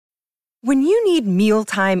When you need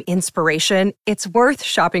mealtime inspiration, it's worth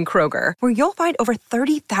shopping Kroger, where you'll find over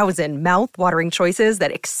 30,000 mouth-watering choices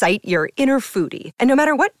that excite your inner foodie. And no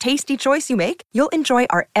matter what tasty choice you make, you'll enjoy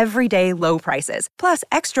our everyday low prices, plus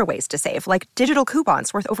extra ways to save, like digital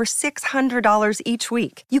coupons worth over $600 each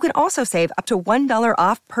week. You can also save up to $1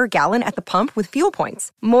 off per gallon at the pump with fuel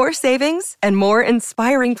points. More savings and more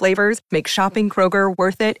inspiring flavors make shopping Kroger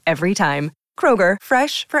worth it every time. Kroger,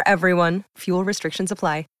 fresh for everyone. Fuel restrictions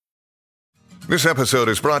apply. This episode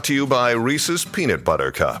is brought to you by Reese's Peanut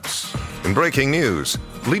Butter Cups. In breaking news,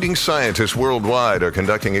 leading scientists worldwide are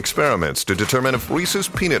conducting experiments to determine if Reese's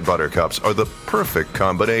Peanut Butter Cups are the perfect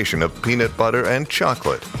combination of peanut butter and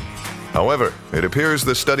chocolate. However, it appears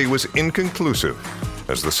the study was inconclusive,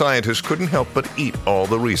 as the scientists couldn't help but eat all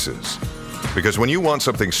the Reese's. Because when you want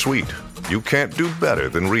something sweet, you can't do better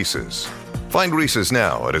than Reese's. Find Reese's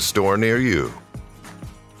now at a store near you.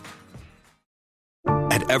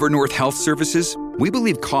 At Evernorth Health Services, we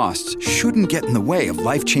believe costs shouldn't get in the way of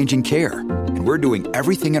life-changing care, and we're doing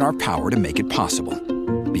everything in our power to make it possible.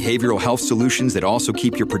 Behavioral health solutions that also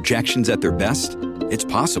keep your projections at their best? It's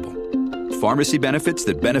possible. Pharmacy benefits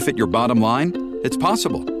that benefit your bottom line? It's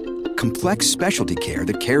possible. Complex specialty care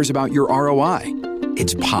that cares about your ROI?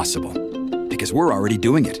 It's possible. Because we're already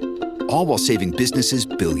doing it. All while saving businesses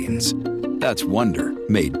billions. That's Wonder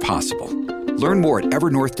made possible. Learn more at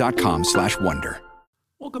evernorth.com/wonder.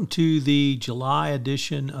 Welcome to the July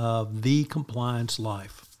edition of The Compliance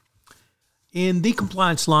Life. In The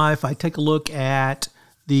Compliance Life, I take a look at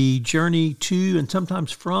the journey to and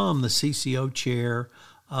sometimes from the CCO chair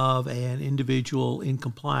of an individual in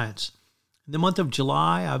compliance. In the month of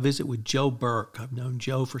July, I visit with Joe Burke. I've known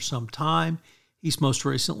Joe for some time. He's most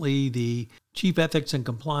recently the Chief Ethics and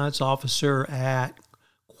Compliance Officer at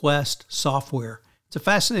Quest Software. It's a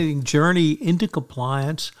fascinating journey into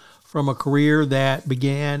compliance from a career that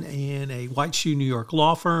began in a white shoe New York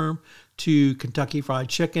law firm to Kentucky Fried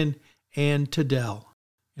Chicken and to Dell.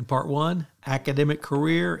 In part one, academic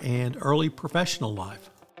career and early professional life.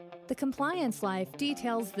 The Compliance Life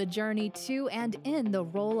details the journey to and in the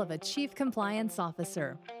role of a Chief Compliance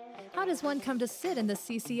Officer. How does one come to sit in the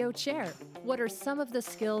CCO chair? What are some of the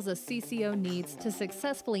skills a CCO needs to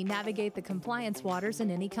successfully navigate the compliance waters in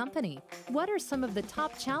any company? What are some of the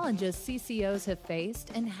top challenges CCOs have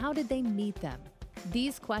faced, and how did they meet them?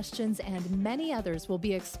 These questions and many others will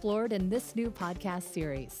be explored in this new podcast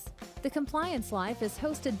series. The Compliance Life is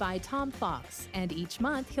hosted by Tom Fox, and each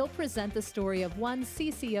month he'll present the story of one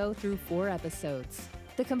CCO through 4 episodes.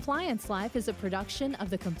 The Compliance Life is a production of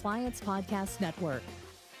the Compliance Podcast Network.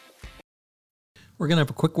 We're going to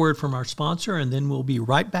have a quick word from our sponsor, and then we'll be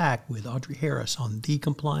right back with Audrey Harris on The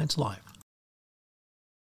Compliance Life.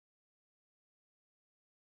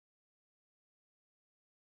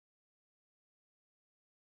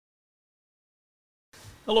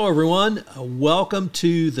 Hello, everyone. Welcome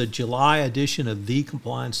to the July edition of The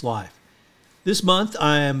Compliance Life. This month,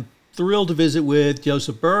 I am thrilled to visit with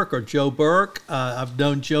Joseph Burke, or Joe Burke. I've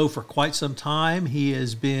known Joe for quite some time. He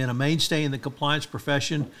has been a mainstay in the compliance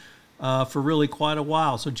profession for really quite a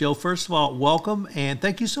while. So, Joe, first of all, welcome, and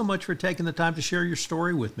thank you so much for taking the time to share your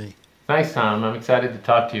story with me. Thanks, Tom. I'm excited to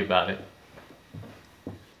talk to you about it.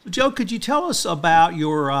 So, Joe, could you tell us about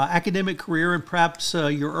your academic career and perhaps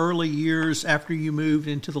your early years after you moved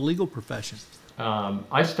into the legal profession?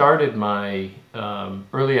 I started my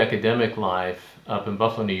early academic life up in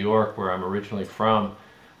Buffalo, New York, where I'm originally from.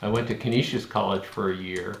 I went to Canisius College for a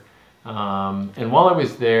year. And while I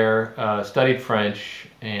was there, studied French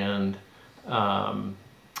and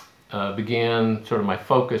began sort of my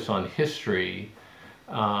focus on history.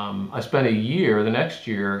 I spent the next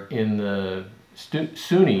year, in the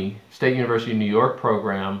SUNY, State University of New York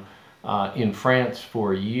program in France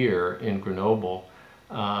for a year in Grenoble.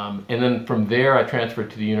 And then from there, I transferred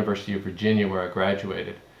to the University of Virginia, where I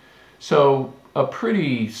graduated. So a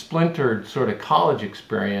pretty splintered sort of college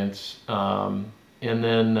experience. And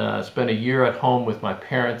then spent a year at home with my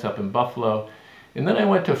parents up in Buffalo. And then I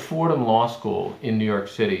went to Fordham Law School in New York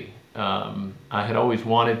City. I had always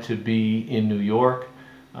wanted to be in New York.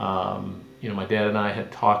 My dad and I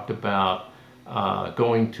had talked about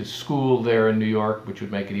going to school there in New York, which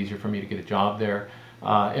would make it easier for me to get a job there.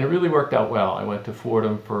 And it really worked out well. I went to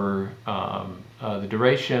Fordham for the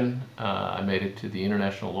duration. I made it to the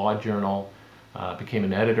International Law Journal, became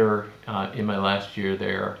an editor in my last year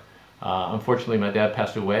there. Unfortunately, my dad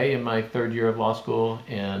passed away in my third year of law school,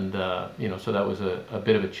 and so that was a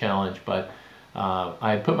bit of a challenge. But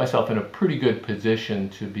I had put myself in a pretty good position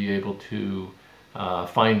to be able to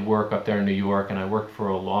find work up there in New York, and I worked for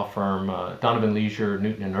a law firm, Donovan Leisure,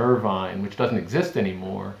 Newton and Irvine, which doesn't exist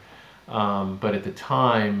anymore. but at the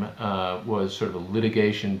time was sort of a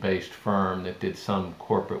litigation-based firm that did some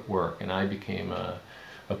corporate work, and I became a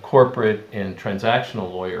corporate and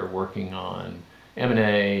transactional lawyer working on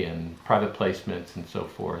M&A and private placements and so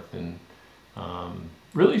forth, and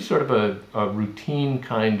really sort of a routine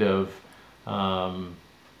kind of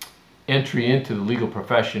entry into the legal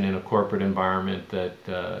profession in a corporate environment that,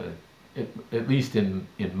 at least in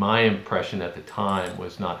my impression at the time,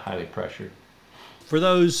 was not highly pressured. For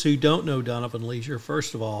those who don't know Donovan Leisure,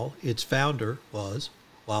 first of all, its founder was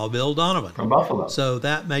Wild Bill Donovan. From Buffalo. So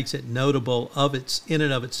that makes it notable in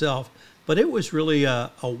and of itself. But it was really a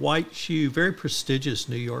white shoe, very prestigious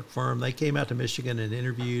New York firm. They came out to Michigan and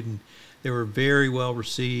interviewed, and they were very well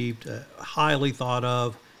received, highly thought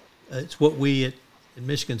of. It's what we in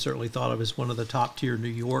Michigan certainly thought of as one of the top tier New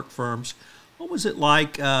York firms. What was it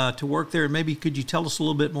like to work there? And maybe could you tell us a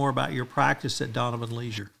little bit more about your practice at Donovan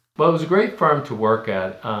Leisure? Well, it was a great firm to work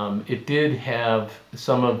at. It did have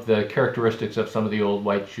some of the characteristics of some of the old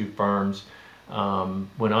white shoe firms.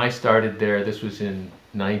 When I started there, this was in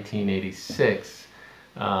 1986,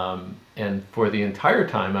 and for the entire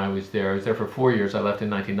time I was there for 4 years, I left in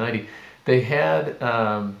 1990, they had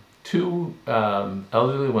two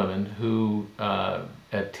elderly women who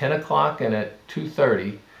at 10 o'clock and at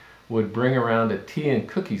 2:30 would bring around a tea and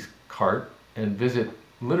cookies cart and visit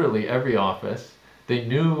literally every office. They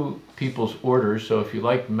knew people's orders, so if you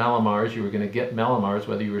liked Malamars, you were going to get Malamars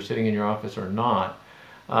whether you were sitting in your office or not.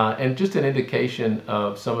 And just an indication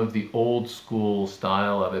of some of the old school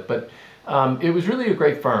style of it. But it was really a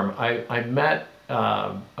great firm. I met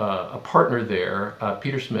a partner there,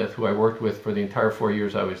 Peter Smith, who I worked with for the entire 4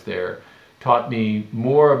 years I was there, taught me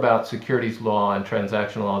more about securities law and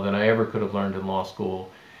transactional law than I ever could have learned in law school.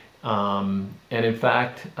 And in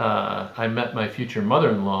fact, I met my future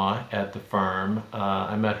mother-in-law at the firm.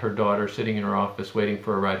 I met her daughter sitting in her office waiting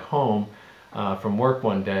for a ride home from work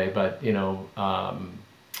one day, but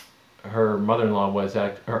her mother-in-law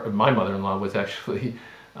my mother-in-law was actually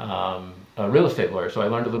a real estate lawyer, so I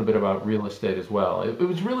learned a little bit about real estate as well. It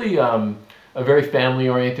was really a very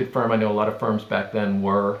family-oriented firm. I know a lot of firms back then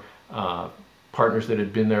were partners that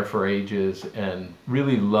had been there for ages and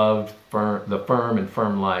really loved the firm and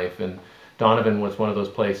firm life. And Donovan was one of those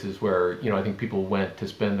places where I think people went to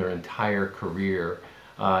spend their entire career.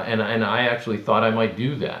 And I actually thought I might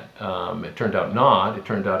do that. It turned out not. It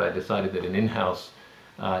turned out I decided that an in-house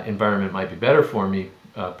environment might be better for me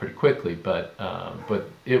pretty quickly. But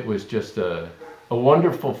it was just a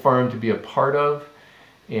wonderful firm to be a part of,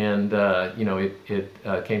 and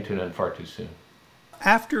it came to an end far too soon.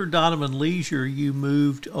 After Donovan Leisure, you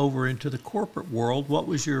moved over into the corporate world. What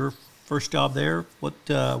was your first job there? What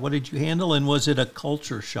did you handle, and was it a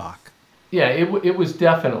culture shock? Yeah, it was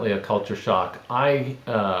definitely a culture shock.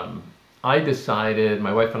 I decided,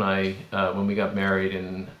 my wife and I, when we got married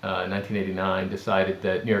in 1989, decided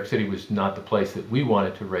that New York City was not the place that we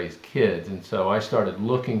wanted to raise kids, and so I started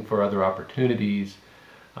looking for other opportunities.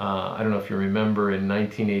 I don't know if you remember, in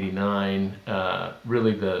 1989,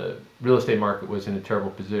 really the real estate market was in a terrible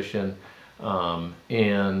position,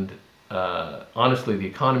 and honestly, the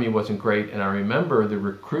economy wasn't great. And I remember the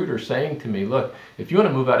recruiter saying to me, look, if you want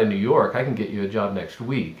to move out of New York, I can get you a job next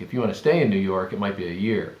week. If you want to stay in New York, it might be a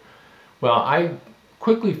year. Well, I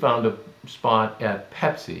quickly found a spot at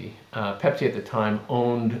Pepsi. Pepsi at the time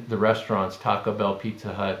owned the restaurants Taco Bell,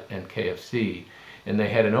 Pizza Hut, and KFC. And they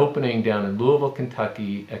had an opening down in Louisville,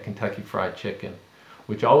 Kentucky at Kentucky Fried Chicken,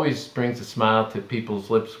 which always brings a smile to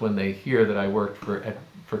people's lips when they hear that I worked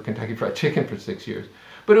for Kentucky Fried Chicken for 6 years.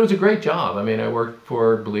 But it was a great job. I mean, I worked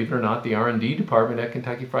for, believe it or not, the R&D department at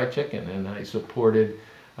Kentucky Fried Chicken, and I supported,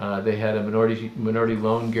 they had a minority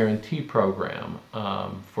loan guarantee program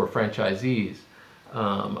for franchisees.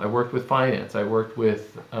 I worked with finance. I worked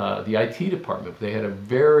with the IT department. They had a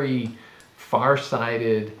very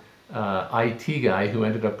far-sighted IT guy who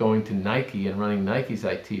ended up going to Nike and running Nike's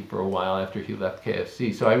IT for a while after he left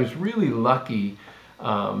KFC. So I was really lucky.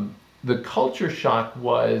 The culture shock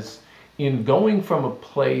was in going from a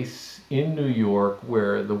place in New York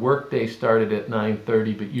where the workday started at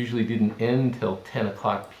 9:30 but usually didn't end till 10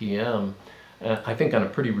 o'clock p.m., I think on a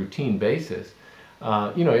pretty routine basis.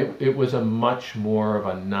 It was a much more of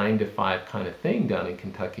a 9 to 5 kind of thing down in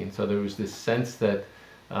Kentucky. And so there was this sense that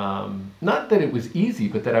not that it was easy,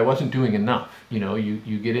 but that I wasn't doing enough.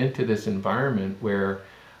 You get into this environment where,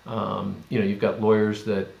 you've got lawyers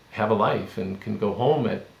that have a life and can go home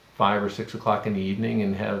at 5 or 6 o'clock in the evening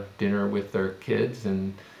and have dinner with their kids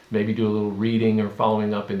and maybe do a little reading or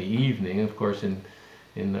following up in the evening. Of course, in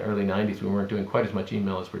the early 90s, we weren't doing quite as much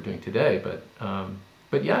email as we're doing today.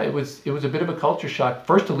 But yeah, it was a bit of a culture shock.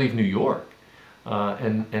 First, to leave New York.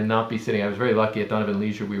 and not be sitting. I was very lucky at Donovan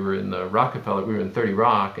Leisure. We were in the Rockefeller, we were in 30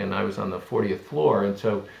 Rock, and I was on the 40th floor. And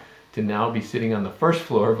so to now be sitting on the first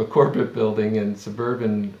floor of a corporate building in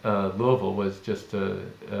suburban Louisville was just,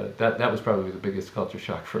 that was probably the biggest culture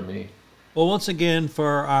shock for me. Well, once again,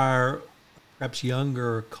 for our perhaps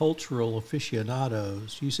younger cultural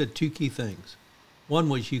aficionados, you said two key things. One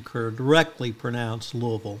was you correctly pronounced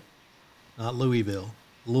Louisville, not Louisville,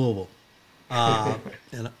 Louisville.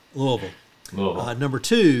 And Louisville. Number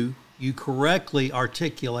two, you correctly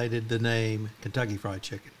articulated the name Kentucky Fried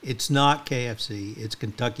Chicken. It's not KFC, it's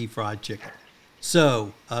Kentucky Fried Chicken.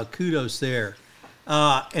 So kudos there.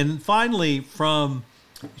 And finally, you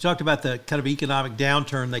talked about the kind of economic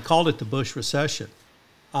downturn. They called it the Bush recession.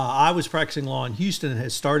 I was practicing law in Houston and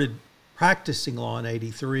had started practicing law in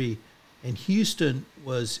 '83. And Houston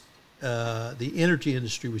was, the energy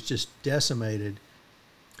industry was just decimated.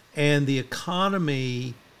 And the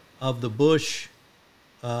economy of the Bush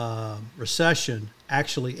recession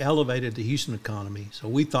actually elevated the Houston economy. So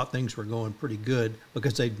we thought things were going pretty good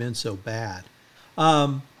because they'd been so bad.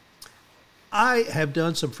 I have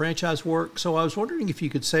done some franchise work, so I was wondering if you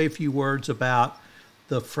could say a few words about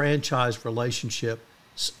the franchise relationship.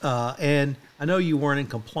 And I know you weren't in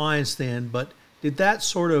compliance then, but did that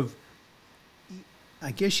sort of,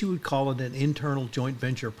 I guess you would call it an internal joint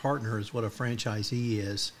venture partner is what a franchisee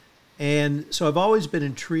is. And so I've always been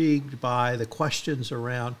intrigued by the questions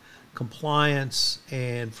around compliance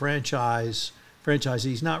and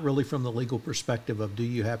franchisees, not really from the legal perspective of do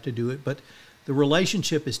you have to do it, but the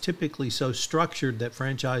relationship is typically so structured that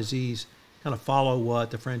franchisees kind of follow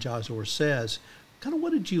what the franchisor says. Kind of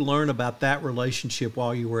what did you learn about that relationship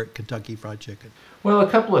while you were at Kentucky Fried Chicken? Well, a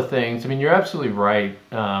couple of things. I mean, you're absolutely right.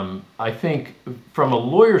 I think from a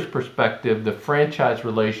lawyer's perspective, the franchise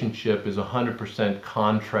relationship is 100%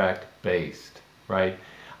 contract-based, right?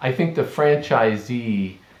 I think the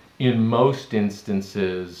franchisee, in most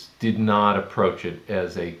instances, did not approach it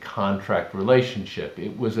as a contract relationship.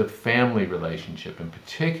 It was a family relationship, and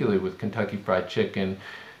particularly with Kentucky Fried Chicken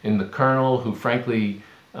and the Colonel, who frankly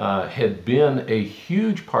had been a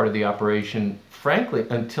huge part of the operation, frankly,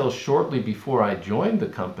 until shortly before I joined the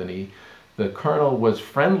company. The Colonel was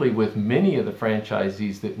friendly with many of the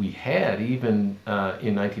franchisees that we had, even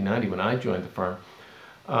in 1990 when I joined the firm.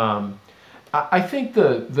 I think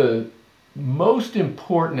the most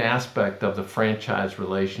important aspect of the franchise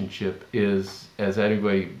relationship is, as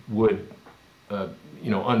everybody would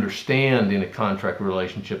understand in a contract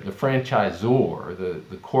relationship, the franchisor,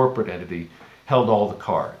 the corporate entity, held all the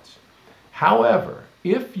cards. However,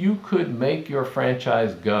 if you could make your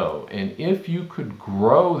franchise go, and if you could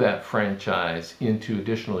grow that franchise into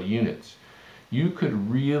additional units, you could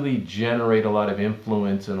really generate a lot of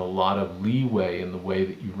influence and a lot of leeway in the way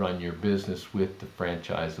that you run your business with the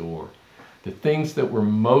franchisor. The things that were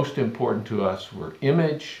most important to us were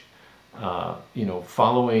image,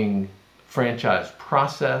 following franchise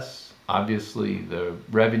process, obviously the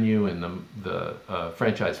revenue and the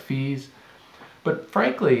franchise fees. But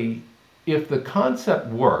frankly, if the concept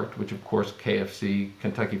worked, which of course KFC,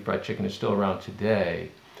 Kentucky Fried Chicken is still around today,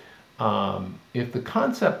 if the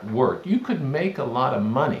concept worked, you could make a lot of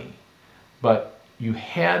money, but you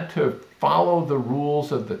had to follow the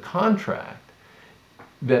rules of the contract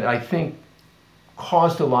that I think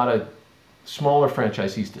caused a lot of smaller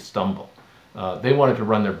franchisees to stumble. They wanted to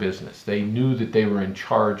run their business. They knew that they were in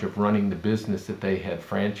charge of running the business that they had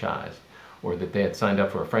franchised or that they had signed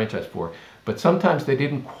up for a franchise for. But sometimes they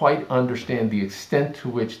didn't quite understand the extent to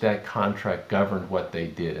which that contract governed what they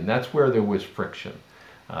did. And that's where there was friction,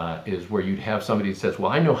 is where you'd have somebody that says,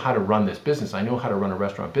 well, I know how to run this business. I know how to run a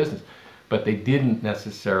restaurant business. But they didn't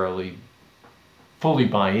necessarily fully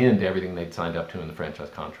buy into everything they'd signed up to in the franchise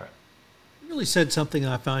contract. You really said something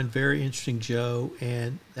I find very interesting, Joe,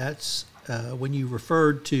 and that's when you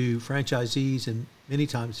referred to franchisees and many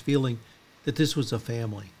times feeling that this was a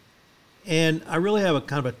family. And I really have a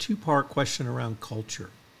kind of a two-part question around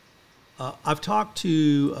culture. I've talked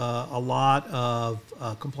to a lot of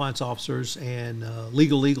compliance officers and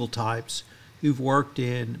legal types who've worked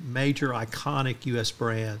in major iconic U.S.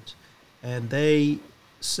 brands. And they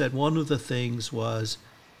said one of the things was,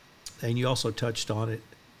 and you also touched on it,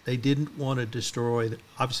 they didn't want to destroy the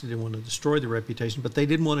reputation, but they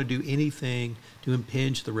didn't want to do anything to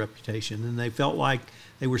impinge the reputation. And they felt like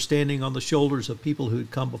they were standing on the shoulders of people who had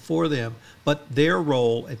come before them, but their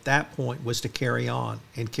role at that point was to carry on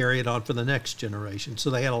and carry it on for the next generation. So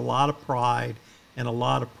they had a lot of pride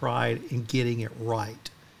in getting it right.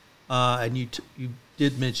 And you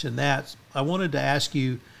did mention that. I wanted to ask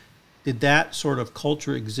you, did that sort of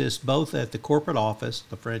culture exist both at the corporate office,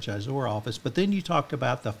 the franchisor office, but then you talked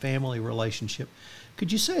about the family relationship.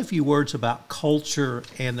 Could you say a few words about culture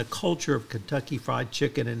and the culture of Kentucky Fried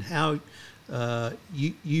Chicken and how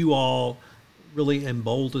you all really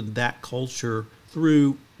emboldened that culture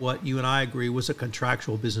through what you and I agree was a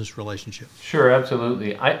contractual business relationship? Sure,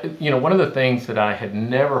 absolutely. One of the things that I had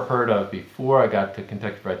never heard of before I got to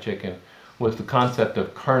Kentucky Fried Chicken was the concept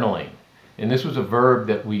of kerneling. And this was a verb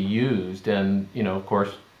that we used, and of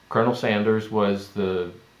course, Colonel Sanders was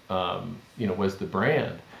the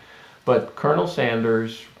brand. But Colonel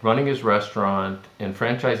Sanders, running his restaurant, and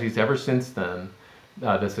franchisees ever since then,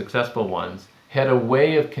 the successful ones, had a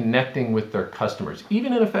way of connecting with their customers,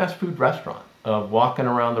 even in a fast food restaurant, of walking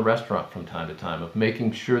around the restaurant from time to time, of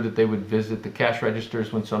making sure that they would visit the cash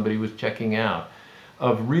registers when somebody was checking out,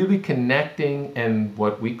 of really connecting and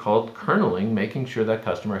what we called kerneling, making sure that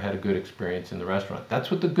customer had a good experience in the restaurant. That's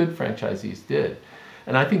what the good franchisees did.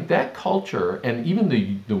 And I think that culture, and even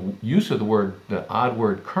the use of the odd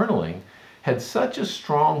word kerneling, had such a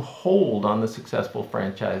strong hold on the successful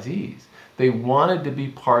franchisees. They wanted to be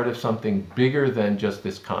part of something bigger than just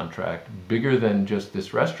this contract, bigger than just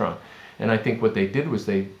this restaurant. And I think what they did was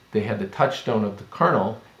they had the touchstone of the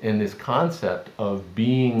Colonel and this concept of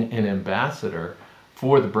being an ambassador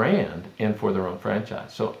for the brand and for their own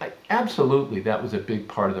franchise. So absolutely, that was a big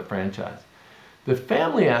part of the franchise. The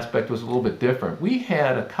family aspect was a little bit different. We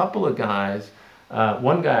had a couple of guys,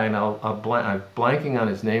 one guy, and I'm blanking on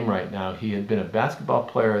his name right now. He had been a basketball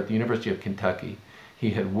player at the University of Kentucky. He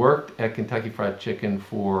had worked at Kentucky Fried Chicken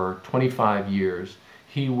for 25 years.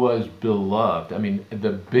 He was beloved. I mean,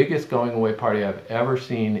 the biggest going away party I've ever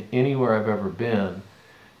seen anywhere I've ever been.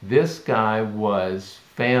 This guy was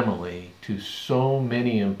family to so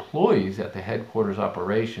many employees at the headquarters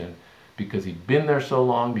operation because he'd been there so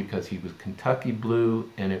long, because he was Kentucky Blue,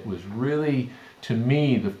 and it was really, to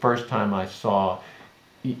me, the first time I saw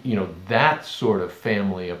that sort of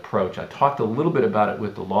family approach. I talked a little bit about it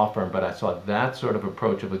with the law firm, but I saw that sort of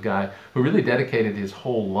approach of a guy who really dedicated his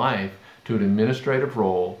whole life to an administrative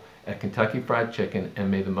role at Kentucky Fried Chicken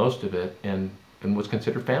and made the most of it and was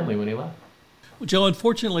considered family when he left. Well, Joe,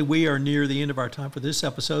 unfortunately, we are near the end of our time for this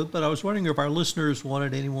episode, but I was wondering if our listeners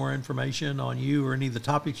wanted any more information on you or any of the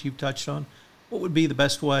topics you've touched on, what would be the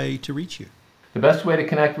best way to reach you? The best way to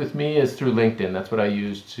connect with me is through LinkedIn. That's what I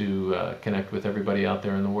use to connect with everybody out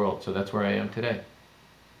there in the world. So that's where I am today.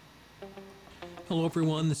 Hello,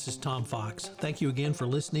 everyone. This is Tom Fox. Thank you again for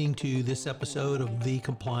listening to this episode of The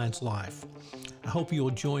Compliance Life. I hope you'll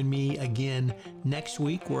join me again next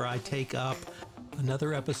week where I take up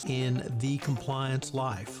another episode in The Compliance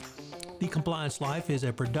Life. The Compliance Life is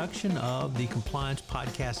a production of the Compliance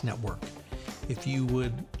Podcast Network. If you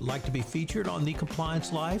would like to be featured on The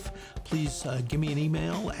Compliance Life, please give me an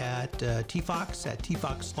email at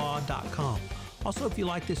tfox@tfoxlaw.com. Also, if you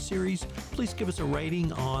like this series, please give us a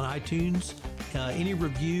rating on iTunes. Any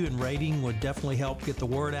review and rating would definitely help get the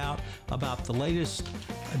word out about the latest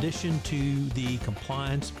addition to the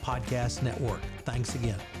Compliance Podcast Network. Thanks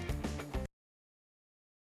again.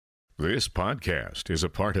 This podcast is a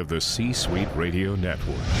part of the C-Suite Radio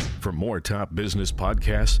Network. For more top business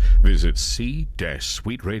podcasts, visit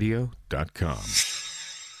c-suiteradio.com.